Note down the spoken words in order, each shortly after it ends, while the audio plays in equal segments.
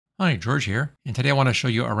Hi, George here, and today I want to show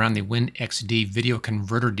you around the WinX Video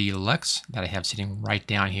Converter Deluxe that I have sitting right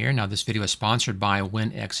down here. Now this video is sponsored by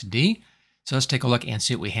WinX, so let's take a look and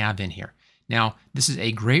see what we have in here. Now this is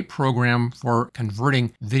a great program for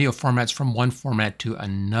converting video formats from one format to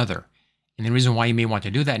another. And the reason why you may want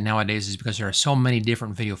to do that nowadays is because there are so many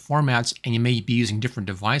different video formats and you may be using different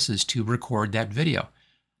devices to record that video.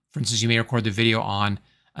 For instance, you may record the video on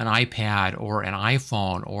an iPad or an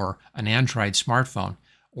iPhone or an Android smartphone,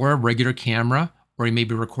 or a regular camera, or you may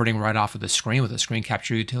be recording right off of the screen with a screen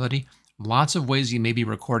capture utility. Lots of ways you may be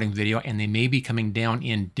recording video, and they may be coming down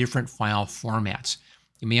in different file formats.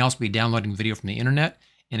 You may also be downloading video from the internet,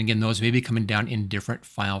 and again, those may be coming down in different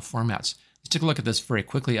file formats. Let's take a look at this very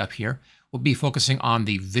quickly up here. We'll be focusing on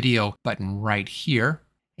the video button right here,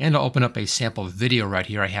 and I'll open up a sample video right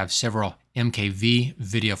here. I have several MKV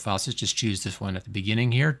video files. Let's just choose this one at the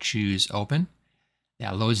beginning here. Choose Open.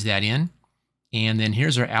 That loads that in. And then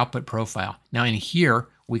here's our output profile. Now in here,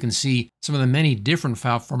 we can see some of the many different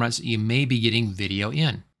file formats that you may be getting video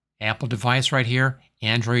in. Apple device right here,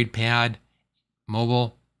 Android pad,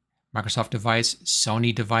 mobile, Microsoft device,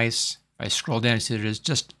 Sony device. If I scroll down, you see there's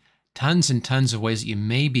just tons and tons of ways that you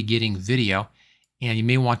may be getting video, and you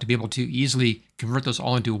may want to be able to easily convert those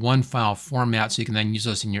all into one file format so you can then use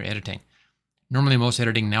those in your editing. Normally, most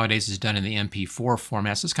editing nowadays is done in the MP4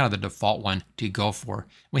 format, so it's kind of the default one to go for.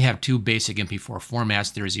 We have two basic MP4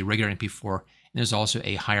 formats. There is a regular MP4, and there's also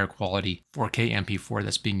a higher quality 4K MP4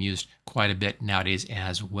 that's being used quite a bit nowadays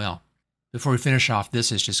as well. Before we finish off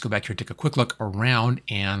this, is just go back here, take a quick look around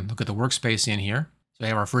and look at the workspace in here. So we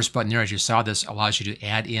have our first button there. As you saw, this allows you to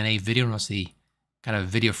add in a video. Notice the kind of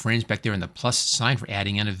video frames back there and the plus sign for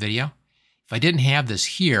adding in a video. If I didn't have this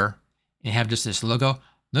here and have just this logo,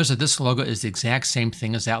 notice that this logo is the exact same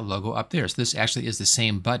thing as that logo up there. So this actually is the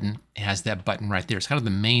same button as that button right there. It's kind of the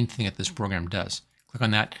main thing that this program does. Click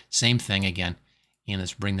on that same thing again, and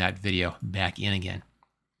let's bring that video back in again.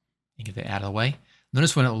 And get that out of the way.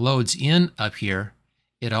 Notice when it loads in up here,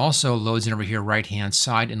 it also loads in over here right-hand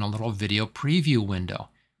side in a little video preview window.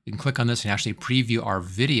 We can click on this and actually preview our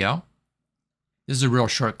video. This is a real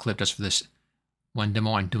short clip just for this one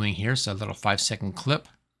demo I'm doing here. So a little 5-second clip.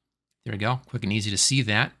 There we go, quick and easy to see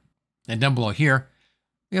that. And down below here,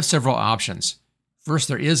 we have several options. First,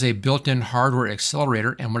 there is a built-in hardware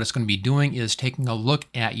accelerator, and what it's going to be doing is taking a look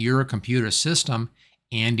at your computer system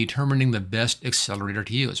and determining the best accelerator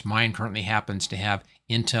to use. Mine currently happens to have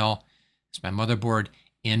Intel, it's my motherboard,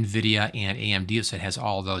 NVIDIA, and AMD, so it has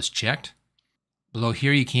all those checked. Below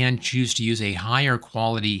here, you can choose to use a higher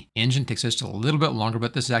quality engine. It takes just a little bit longer,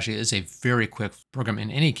 but this actually is a very quick program in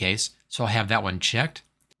any case, so I'll have that one checked.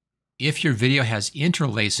 If your video has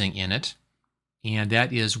interlacing in it, and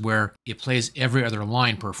that is where it plays every other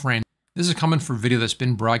line per frame. This is common for video that's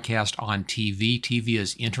been broadcast on TV. TV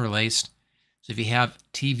is interlaced. So if you have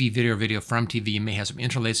TV video or video from TV, you may have some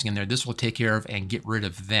interlacing in there. This will take care of and get rid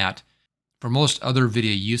of that. For most other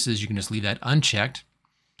video uses, you can just leave that unchecked.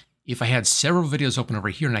 If I had several videos open over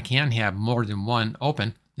here, and I can have more than one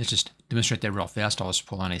open, let's just demonstrate that real fast. I'll just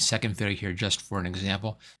pull on a second video here just for an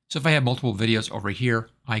example. So if I have multiple videos over here,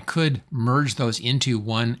 I could merge those into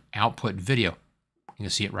one output video. You can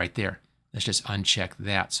see it right there. Let's just uncheck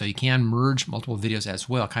that. So you can merge multiple videos as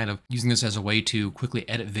well, kind of using this as a way to quickly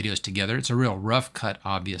edit videos together. It's a real rough cut,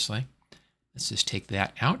 obviously. Let's just take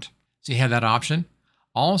that out. So you have that option.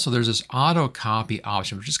 Also, there's this auto copy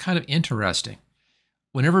option, which is kind of interesting.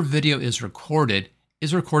 Whenever video is recorded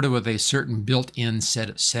with a certain built-in set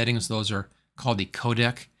of settings. Those are called the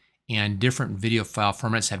codec, and different video file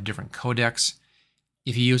formats have different codecs.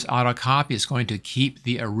 If you use auto copy, it's going to keep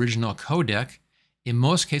the original codec. In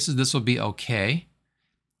most cases, this will be okay,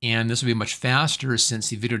 and this will be much faster since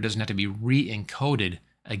the video doesn't have to be re-encoded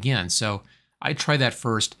again. So I try that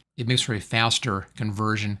first. It makes for a faster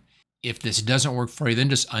conversion. If this doesn't work for you, then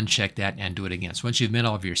just uncheck that and do it again. So once you've made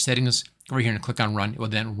all of your settings, go over here and click on Run. It will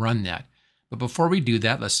then run that. But before we do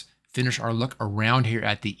that, let's finish our look around here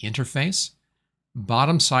at the interface.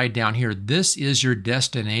 Bottom side down here, this is your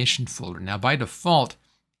destination folder. Now by default,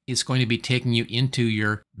 it's going to be taking you into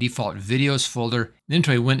your default videos folder, then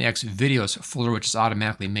into a WinX videos folder, which is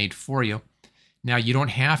automatically made for you. Now you don't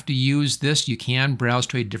have to use this. You can browse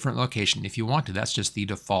to a different location if you want to. That's just the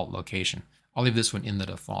default location. I'll leave this one in the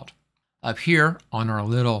default. Up here on our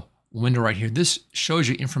little window right here, this shows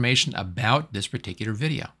you information about this particular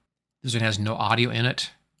video. This one has no audio in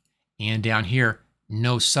it, and down here,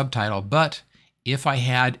 no subtitle. But if I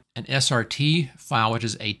had an SRT file, which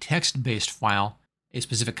is a text-based file, a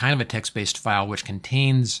specific kind of a text-based file, which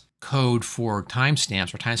contains code for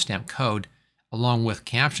timestamps or timestamp code, along with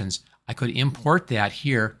captions, I could import that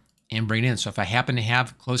here and bring it in. So if I happen to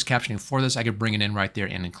have closed captioning for this, I could bring it in right there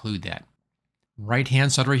and include that.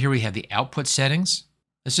 Right-hand side right here, we have the output settings.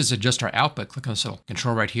 Let's just adjust our output. Click on this little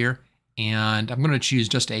control right here. And I'm going to choose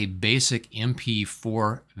just a basic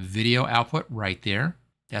MP4 video output right there.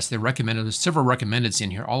 That's the recommended. There's several recommendeds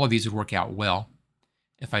in here. All of these would work out well.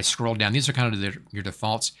 If I scroll down, these are kind of your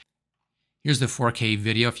defaults. Here's the 4K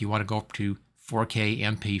video. If you want to go up to 4K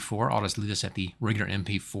MP4, I'll just leave this at the regular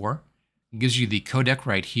MP4. It gives you the codec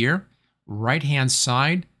right here. Right-hand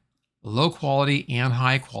side, low quality and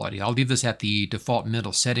high quality. I'll leave this at the default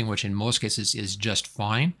middle setting, which in most cases is just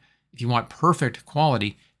fine. If you want perfect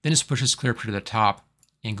quality, then just push this clear to the top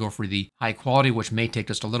and go for the high quality, which may take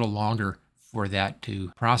just a little longer for that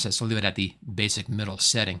to process. So leave it at the basic middle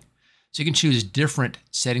setting. So you can choose different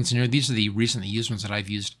settings in here. These are the recently used ones that I've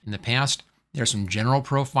used in the past. There are some general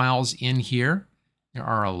profiles in here. There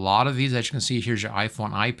are a lot of these. As you can see, here's your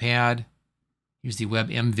iPhone, iPad. Here's the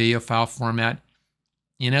WebM video file format.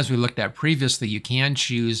 And as we looked at previously, you can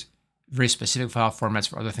choose very specific file formats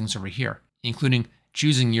for other things over here, including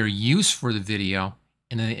choosing your use for the video,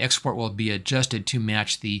 and then the export will be adjusted to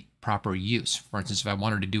match the proper use. For instance, if I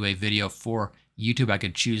wanted to do a video for YouTube, I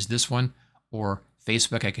could choose this one, or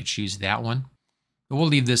Facebook, I could choose that one. But we'll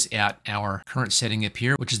leave this at our current setting up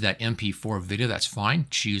here, which is that MP4 video. That's fine.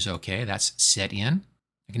 Choose OK. That's set in.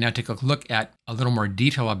 I can now take a look at a little more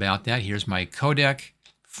detail about that. Here's my codec,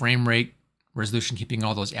 frame rate, resolution, keeping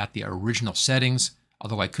all those at the original settings,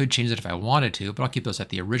 although I could change it if I wanted to, but I'll keep those at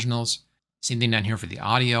the originals. Same thing down here for the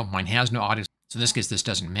audio. Mine has no audio, so in this case, this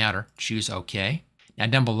doesn't matter. Choose OK. Now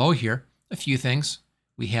down below here, a few things.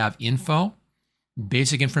 We have info,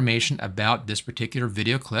 basic information about this particular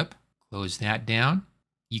video clip. Close that down.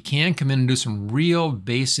 You can come in and do some real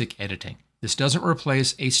basic editing. This doesn't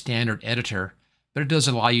replace a standard editor, but it does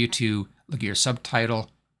allow you to look at your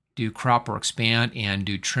subtitle, do crop or expand, and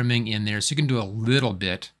do trimming in there. So you can do a little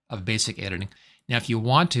bit of basic editing. Now, if you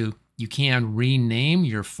want to, you can rename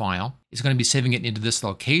your file. It's going to be saving it into this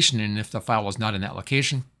location, and if the file was not in that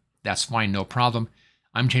location, that's fine, no problem.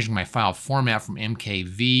 I'm changing my file format from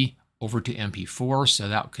MKV over to MP4, so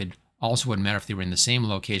that could also wouldn't matter if they were in the same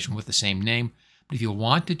location with the same name. But if you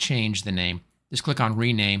want to change the name, just click on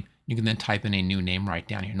rename. You can then type in a new name right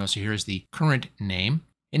down here. Notice here's the current name,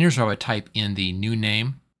 and here's how I would type in the new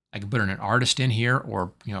name. I can put in an artist in here,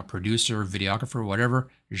 or producer, videographer, whatever,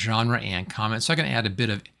 genre, and comment. So I can add a bit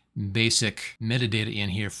of basic metadata in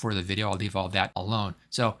here for the video. I'll leave all that alone.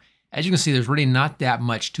 So as you can see, there's really not that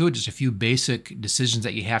much to it, just a few basic decisions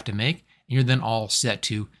that you have to make, and you're then all set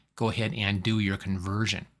to go ahead and do your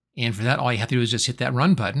conversion. And for that, all you have to do is just hit that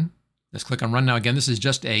run button. Let's click on run. Now again, this is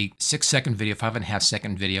just a 6-second video,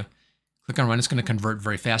 5.5-second video. Click on run, it's going to convert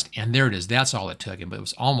very fast, and there it is. That's all it took, but it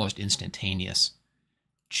was almost instantaneous.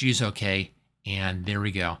 Choose OK, and there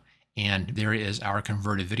we go. And there is our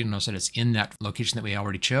converted video. Notice that it's in that location that we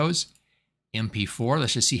already chose. MP4,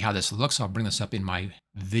 let's just see how this looks. I'll bring this up in my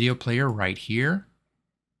video player right here.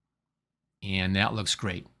 And that looks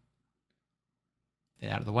great. Get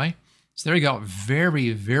that out of the way. So there you go.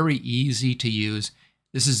 Very, very easy to use.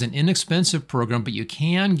 This is an inexpensive program, but you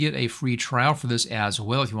can get a free trial for this as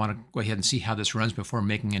well if you want to go ahead and see how this runs before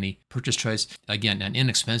making any purchase choice. Again, an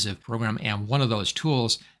inexpensive program, and one of those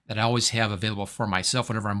tools that I always have available for myself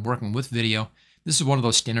whenever I'm working with video. This is one of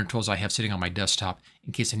those standard tools I have sitting on my desktop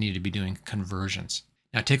in case I need to be doing conversions.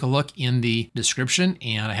 Now take a look in the description,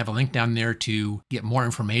 and I have a link down there to get more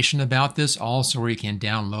information about this, also where you can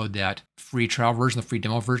download that free trial version, the free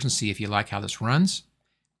demo version, see if you like how this runs.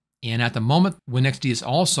 And at the moment, WinXD is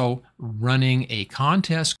also running a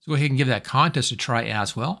contest. So go ahead and give that contest a try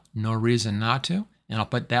as well. No reason not to. And I'll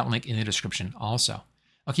put that link in the description also.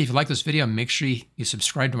 Okay, if you like this video, make sure you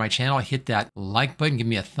subscribe to my channel, hit that like button, give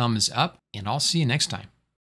me a thumbs up, and I'll see you next time.